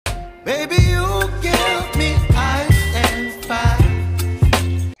Baby, you give me ice and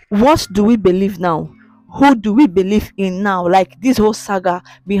fire. What do we believe now? Who do we believe in now? Like this whole saga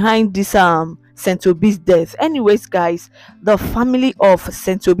behind this Saint Obi's death. Anyways, guys, the family of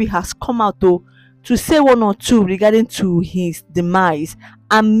Saint Obi has come out to say one or two regarding to his demise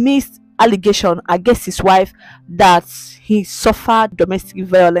amidst allegation against his wife that he suffered domestic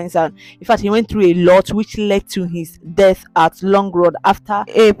violence, and in fact he went through a lot which led to his death at long road after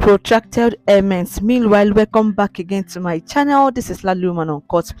a protracted ailment. Meanwhile, welcome back again to my channel. This is Lali Woman on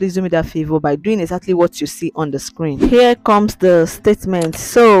Court. Please do me that favor by doing exactly what you see on the screen. Here comes the statement.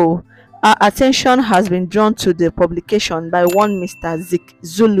 So our attention has been drawn to the publication by one Mr.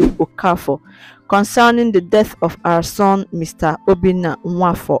 Zulu Okafor concerning the death of our son Mr. Obinna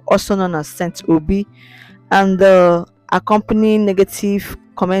Nwafo, also known as Saint Obi, and the accompanying negative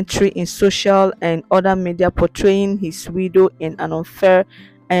commentary in social and other media portraying his widow in an unfair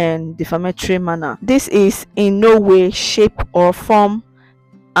and defamatory manner. This is in no way, shape, or form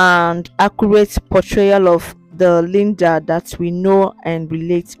an accurate portrayal of the Linda that we know and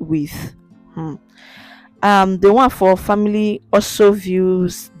relate with. The one for family also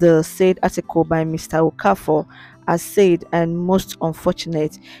views the said article by Mr. Okafor as said and most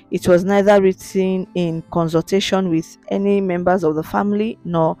unfortunate. It was neither written in consultation with any members of the family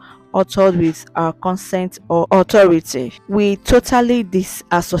nor authored with our consent or authority. We totally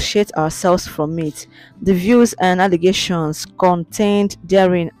disassociate ourselves from it. The views and allegations contained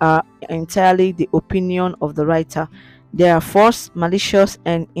therein are entirely the opinion of the writer. They are false, malicious,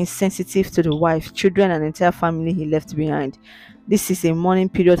 and insensitive to the wife, children, and entire family he left behind. This is a mourning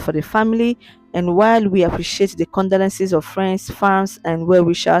period for the family, and while we appreciate the condolences of friends, fans, and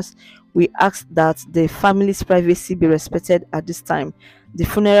well-wishers, we ask that the family's privacy be respected at this time. The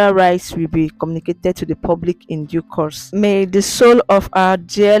funeral rites will be communicated to the public in due course. May the soul of our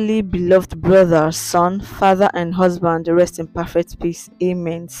dearly beloved brother, son, father, and husband rest in perfect peace.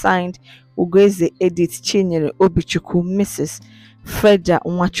 Amen. Signed, Ugoeze Edith Chinyere Obichukwu, Mrs. Freda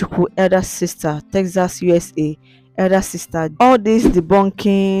Nwachukwu, elder sister, Texas, USA. Elder sister. All this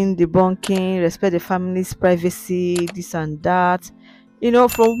debunking, respect the family's privacy, this and that.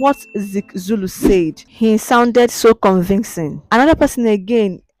 From what Zulu said, he sounded so convincing. Another person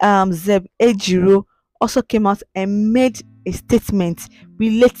again, Zeb Ejiro, also came out and made a statement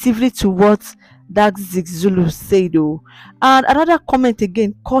relatively to what that Zulu said. Oh. And another comment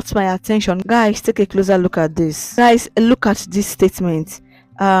again caught my attention. Guys, take a closer look at this. Guys, look at this statement.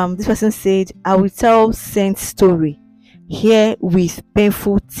 This person said, I will tell Saint's story here with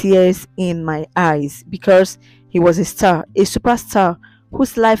painful tears in my eyes because he was a star, a superstar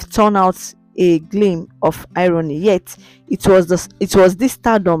whose life turned out a gleam of irony. Yet it was this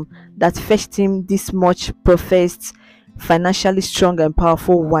stardom that fetched him this much professed, financially strong and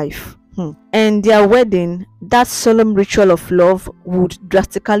powerful wife. And their wedding, that solemn ritual of love, would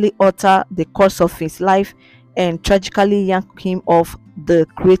drastically alter the course of his life and tragically yank him off the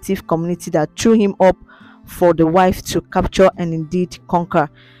creative community that threw him up for the wife to capture and indeed conquer.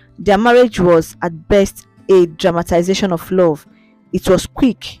 Their marriage was at best a dramatization of love. It was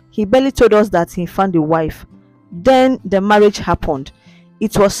quick. He barely told us that he found a wife. Then the marriage happened.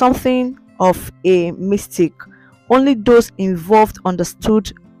 It was something of a mystic. Only those involved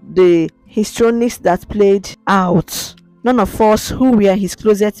understood the histrionics that played out. None of us who were his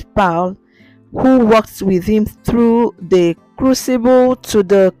closest pal, who worked with him through the crucible to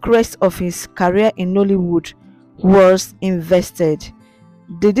the crest of his career in Nollywood, was invested.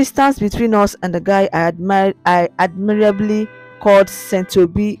 The distance between us and the guy I admirably called Saint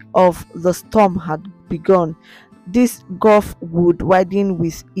Obi of the storm had begun. This gulf would widen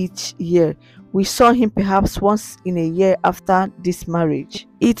with each year. We saw him perhaps once in a year after this marriage.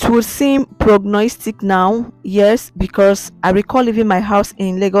 It would seem prognostic now, yes, because I recall leaving my house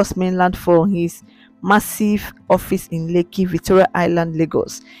in Lagos mainland for his massive office in Lekki, Victoria Island,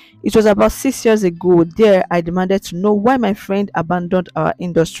 Lagos. It was about 6 years ago. There, I demanded to know why my friend abandoned our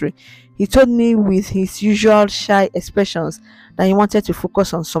industry. He told me with his usual shy expressions that he wanted to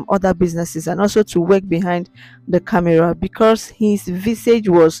focus on some other businesses and also to work behind the camera. Because his visage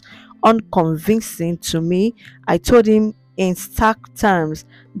was unconvincing to me, I told him in stark terms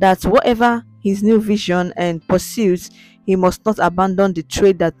that whatever his new vision and pursuits, he must not abandon the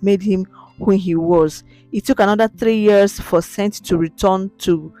trade that made him who he was. It took another 3 years for Saint to return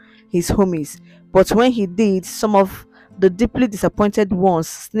to his homies, but when he did, some of the deeply disappointed ones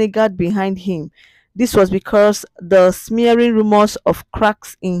sniggered behind him. This was because the smearing rumors of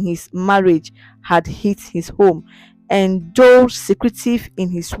cracks in his marriage had hit his home, and though secretive in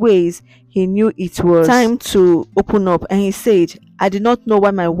his ways, he knew it was time to open up, and he said, "I did not know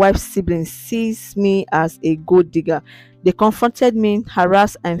why my wife's siblings sees me as a gold digger. They confronted me,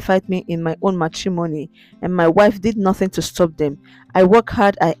 harassed and fight me in my own matrimony, and my wife did nothing to stop them. I work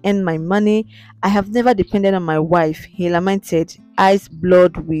hard, I earn my money. I have never depended on my wife," he lamented,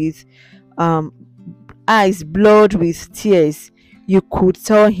 um eyes blood with tears. You could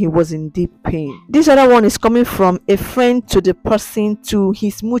tell he was in deep pain. This other one is coming from a friend to the person, to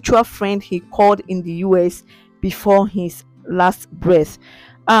his mutual friend he called in the US before his last breath.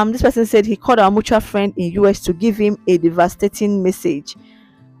 This person said he called our mutual friend in US to give him a devastating message.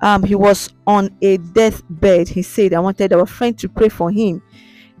 He was on a deathbed. He said, "I wanted our friend to pray for him.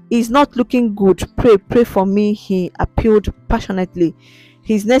 He's not looking good. Pray for me," he appealed passionately.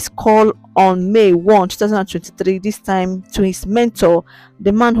 His next call on May 1, 2023, this time to his mentor,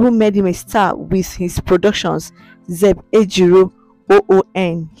 the man who made him a star with his productions, Zeb Ejiro,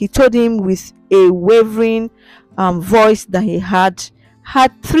 OON. He told him with a wavering voice that he had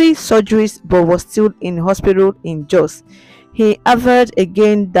had 3 surgeries but was still in hospital in Jos. He averred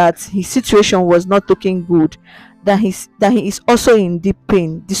again that his situation was not looking good, that he is also in deep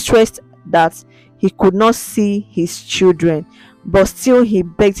pain, distressed that he could not see his children, but still he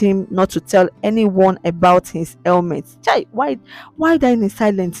begged him not to tell anyone about his ailments. Chai, why dying in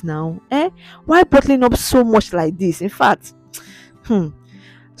silence now? Why bottling up so much like this? In fact,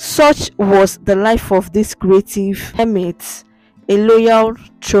 such was the life of this creative hermit, a loyal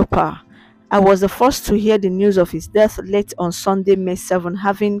trooper. I was the first to hear the news of his death late on Sunday, May 7.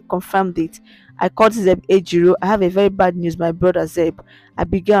 Having confirmed it, I called Zeb Ejiro. "I have a very bad news, my brother Zeb." I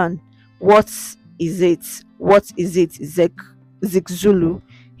began. "What is it? What is it, Zulu?"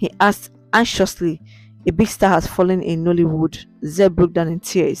 he asked anxiously. "A big star has fallen in Nollywood." Zeb broke down in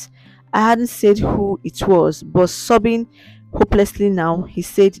tears. I hadn't said who it was, but sobbing hopelessly now, he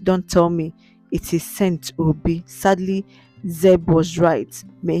said, "Don't tell me. It is Saint Obi." Sadly, Zeb was right.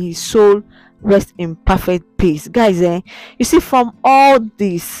 May his soul rest in perfect peace. Guys, you see, from all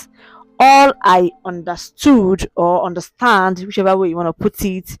this, all I understood or understand, whichever way you want to put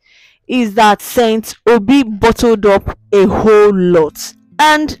it, is that Saint Obi bottled up a whole lot.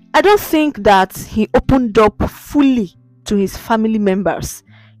 And I don't think that he opened up fully to his family members.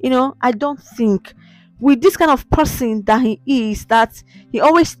 I don't think, with this kind of person that he is, that he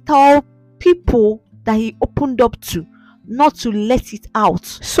always tell people that he opened up to, not to let it out.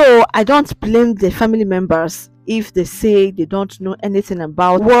 So I don't blame the family members if they say they don't know anything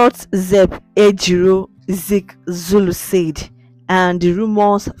about what Zeb Ejiro Zulu said and the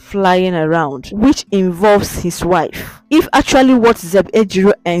rumors flying around, which involves his wife. If actually what Zeb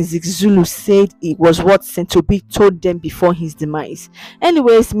Ejiro and Zulu said, it was what Saint Obi told them before his demise.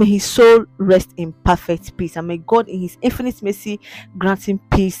 Anyways, may his soul rest in perfect peace, and may God in his infinite mercy grant him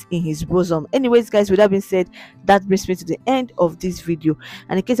peace in his bosom. Anyways, guys, with that being said, that brings me to the end of this video.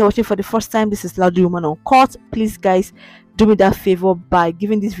 And in case you're watching for the first time, this is Loudly Woman Uncut. Please, guys, do me that favor by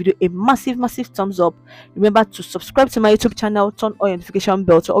giving this video a massive thumbs up. Remember to subscribe to my YouTube channel, turn on your notification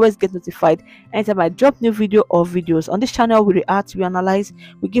bell to always get notified anytime I drop new video or videos. On this channel, we react, we analyze,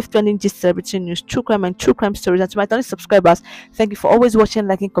 we give trending gist, celebrity news, true crime and true crime stories. And to my only subscribers, thank you for always watching,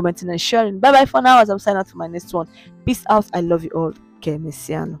 liking, commenting and sharing. Bye bye for now, as I'm signing out for my next one. Peace out. I love you all. Okay,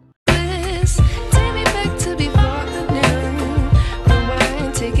 Messiano.